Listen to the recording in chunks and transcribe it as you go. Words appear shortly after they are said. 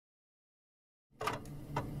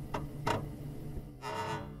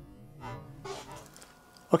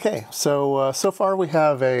Okay, so so far we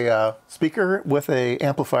have a speaker with a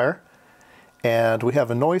amplifier, and we have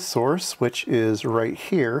a noise source, which is right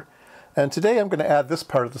here. And today I'm going to add this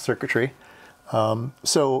part of the circuitry.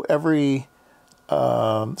 So every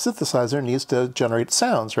synthesizer needs to generate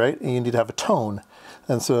sounds, right? And you need to have a tone.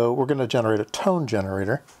 And so we're going to generate a tone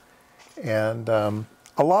generator. And a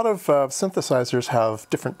lot of synthesizers have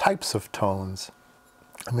different types of tones.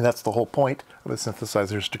 I mean, that's the whole point of a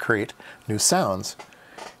synthesizer, is to create new sounds.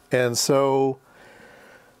 And so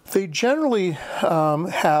they generally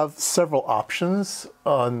have several options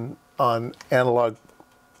on analog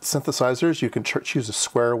synthesizers. You can choose a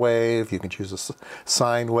square wave, you can choose a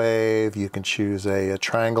sine wave, you can choose a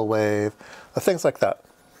triangle wave, things like that.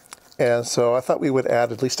 And so I thought we would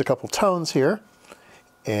add at least a couple tones here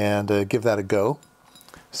and give that a go.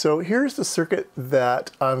 So here's the circuit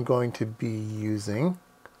that I'm going to be using.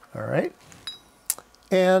 All right.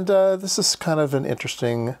 And this is kind of an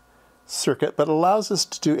interesting circuit, but allows us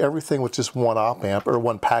to do everything with just one op amp, or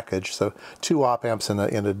one package. So two op amps in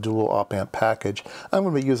a dual op amp package. I'm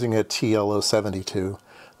going to be using a TLO72,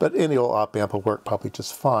 but any old op amp will work probably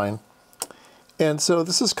just fine. And so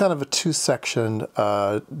this is kind of a two-section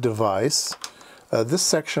device. This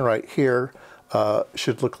section right here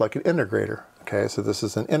should look like an integrator. Okay, so this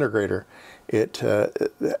is an integrator.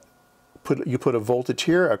 You put a voltage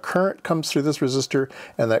here, a current comes through this resistor,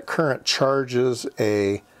 and that current charges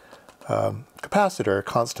a capacitor, a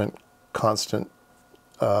constant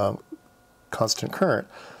current,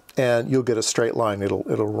 and you'll get a straight line. It'll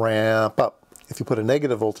ramp up. If you put a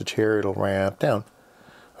negative voltage here, it'll ramp down.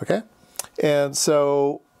 Okay, and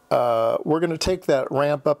so we're going to take that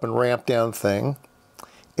ramp up and ramp down thing,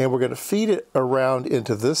 and we're going to feed it around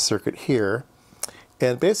into this circuit here,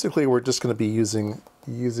 and basically we're just going to be using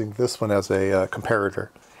this one as a comparator.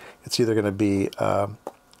 It's either going to be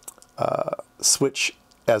switch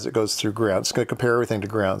as it goes through ground. It's going to compare everything to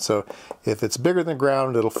ground. So if it's bigger than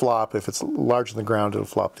ground, it'll flop. If it's larger than ground, it'll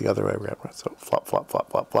flop the other way around. So flop, flop,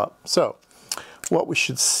 flop, flop, flop. So what we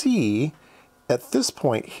should see at this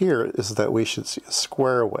point here is that we should see a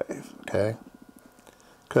square wave, okay?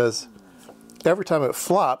 Because every time it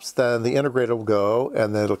flops, then the integrator will go,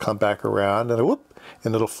 and then it'll come back around, and whoop,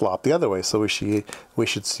 and it'll flop the other way. So we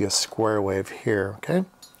should see a square wave here, okay?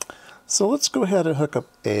 So let's go ahead and hook up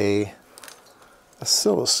a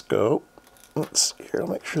oscilloscope. Let's see here,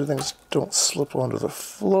 make sure things don't slip onto the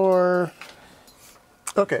floor.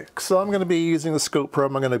 Okay, so I'm going to be using the scope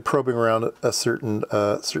probe. I'm going to be probing around a certain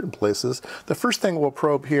places. The first thing we'll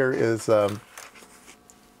probe here is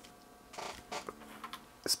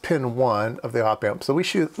pin 1 of the op amp. So we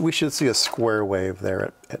should see a square wave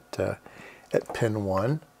there at pin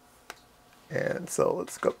 1. And so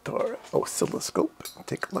let's go up to our oscilloscope and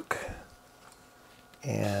take a look.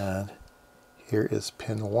 And here is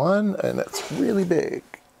pin 1, and that's really big.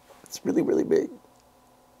 It's really, really big.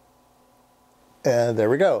 And there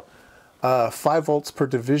we go. 5 volts per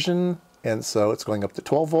division, and so it's going up to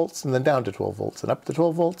 12 volts and then down to 12 volts and up to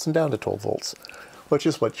 12 volts and down to 12 volts, which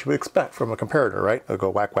is what you would expect from a comparator, right? It'll go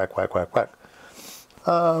whack, whack, whack, whack, whack.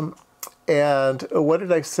 And what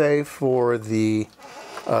did I say for the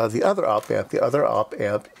other op amp? The other op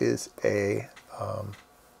amp is a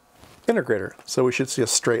integrator. So we should see a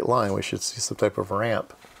straight line. We should see some type of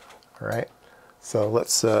ramp. All right. So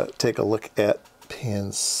let's take a look at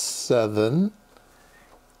pin 7.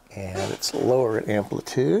 And it's lower in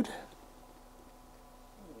amplitude.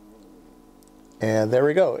 And there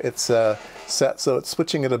we go. It's set, so it's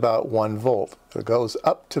switching at about 1 volt. It goes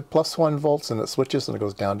up to plus 1 volts, and it switches, and it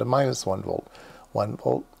goes down to minus 1 volt. 1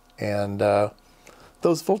 volt. And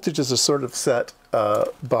those voltages are sort of set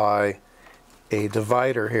by a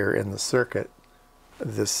divider here in the circuit.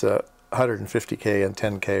 This 150K and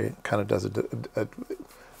 10K kind of does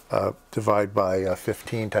a divide by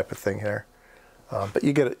 15 type of thing here. But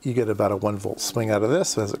you get about a 1 volt swing out of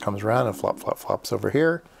this as it comes around and flops over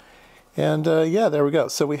here. And yeah, there we go.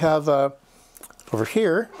 So we have over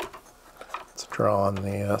here, let's draw on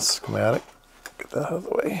the schematic, get that out of the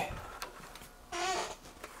way.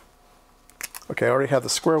 Okay, I already have the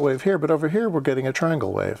square wave here, but over here we're getting a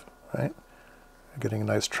triangle wave, right? We're getting a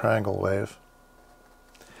nice triangle wave.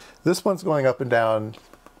 This one's going up and down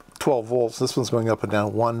 12 volts. This one's going up and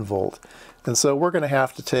down 1 volt. And so we're going to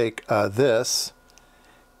have to take this,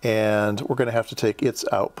 and we're going to have to take its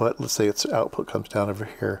output. Let's say its output comes down over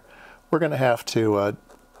here. We're going to have to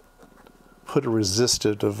put a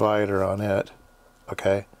resistive divider on it,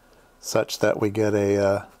 okay, such that we get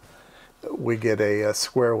a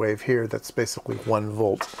square wave here that's basically 1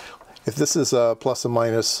 volt. If this is plus or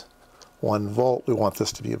minus 1 volt, we want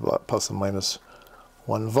this to be about plus or minus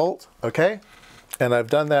 1 volt, okay? And I've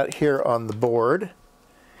done that here on the board.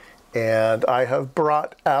 And I have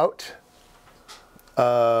brought out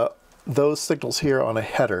those signals here on a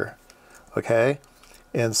header, okay?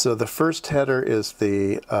 And so the first header is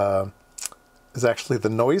actually the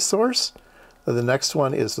noise source. The next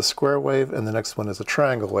one is the square wave, and the next one is a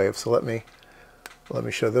triangle wave. So let me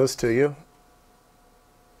show those to you.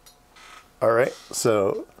 All right,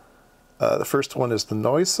 so the first one is the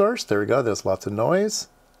noise source. There we go, there's lots of noise.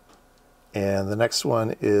 And the next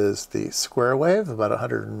one is the square wave, about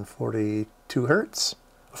 142 hertz,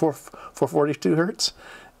 442 hertz.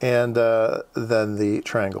 And then the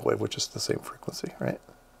triangle wave, which is the same frequency, right?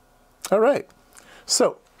 All right,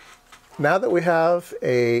 so now that we have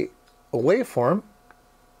a waveform,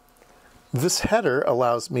 this header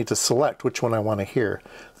allows me to select which one I want to hear.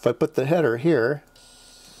 If I put the header here,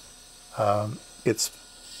 it's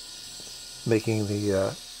making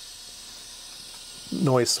the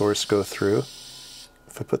noise source go through.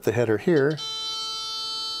 If I put the header here,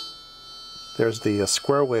 there's the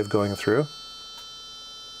square wave going through.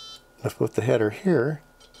 If I put the header here,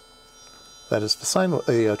 that is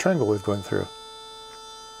the triangle wave going through.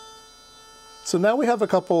 So now we have a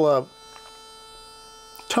couple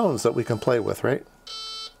tones that we can play with, right?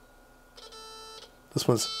 This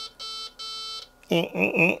one's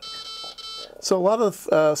So a lot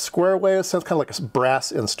of square waves sounds kind of like a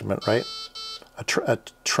brass instrument, right? A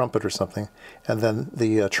trumpet or something. And then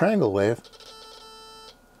the triangle wave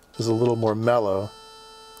is a little more mellow.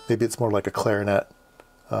 Maybe it's more like a clarinet.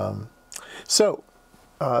 So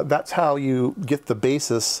that's how you get the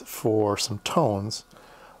basis for some tones.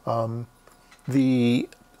 The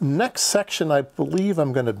next section I believe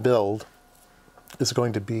I'm going to build is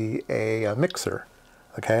going to be a mixer.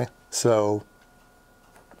 Okay, so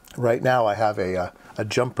right now I have a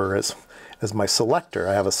jumper as my selector.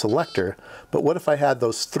 I have a selector, but what if I had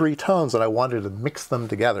those three tones and I wanted to mix them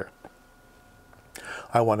together?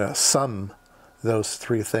 I want to sum those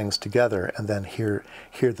three things together and then hear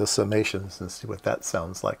the summations and see what that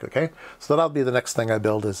sounds like, okay? So that'll be the next thing I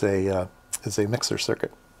build is a mixer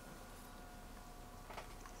circuit.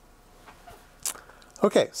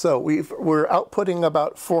 Okay, so we're outputting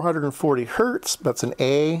about 440 hertz, that's an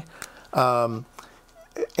A.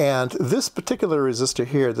 And this particular resistor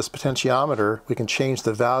here, this potentiometer, we can change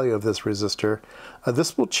the value of this resistor.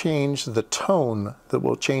 This will change the tone, that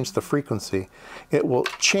will change the frequency. It will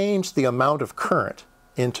change the amount of current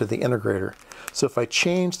into the integrator. So if I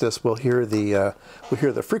change this, we'll hear the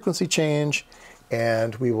frequency change,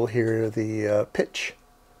 and we will hear the pitch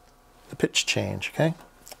change. Okay,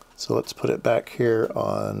 so let's put it back here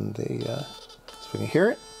on the so we can hear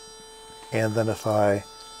it. And then if I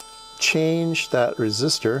change that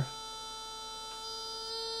resistor,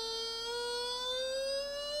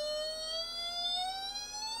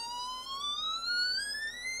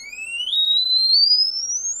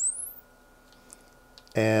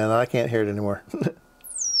 and I can't hear it anymore.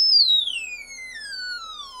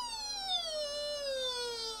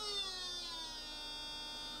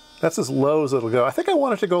 That's as low as it'll go. I think I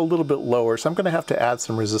want it to go a little bit lower, so I'm going to have to add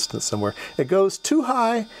some resistance somewhere. It goes too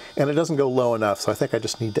high and it doesn't go low enough, so I think I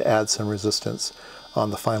just need to add some resistance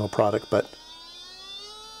on the final product. But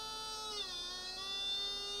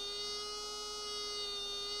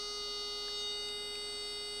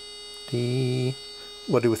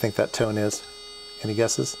what do we think that tone is? Any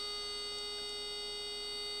guesses?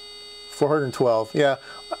 412. Yeah,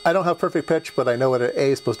 I don't have perfect pitch, but I know what an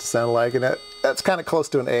A is supposed to sound like, and that's kind of close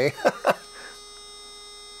to an A.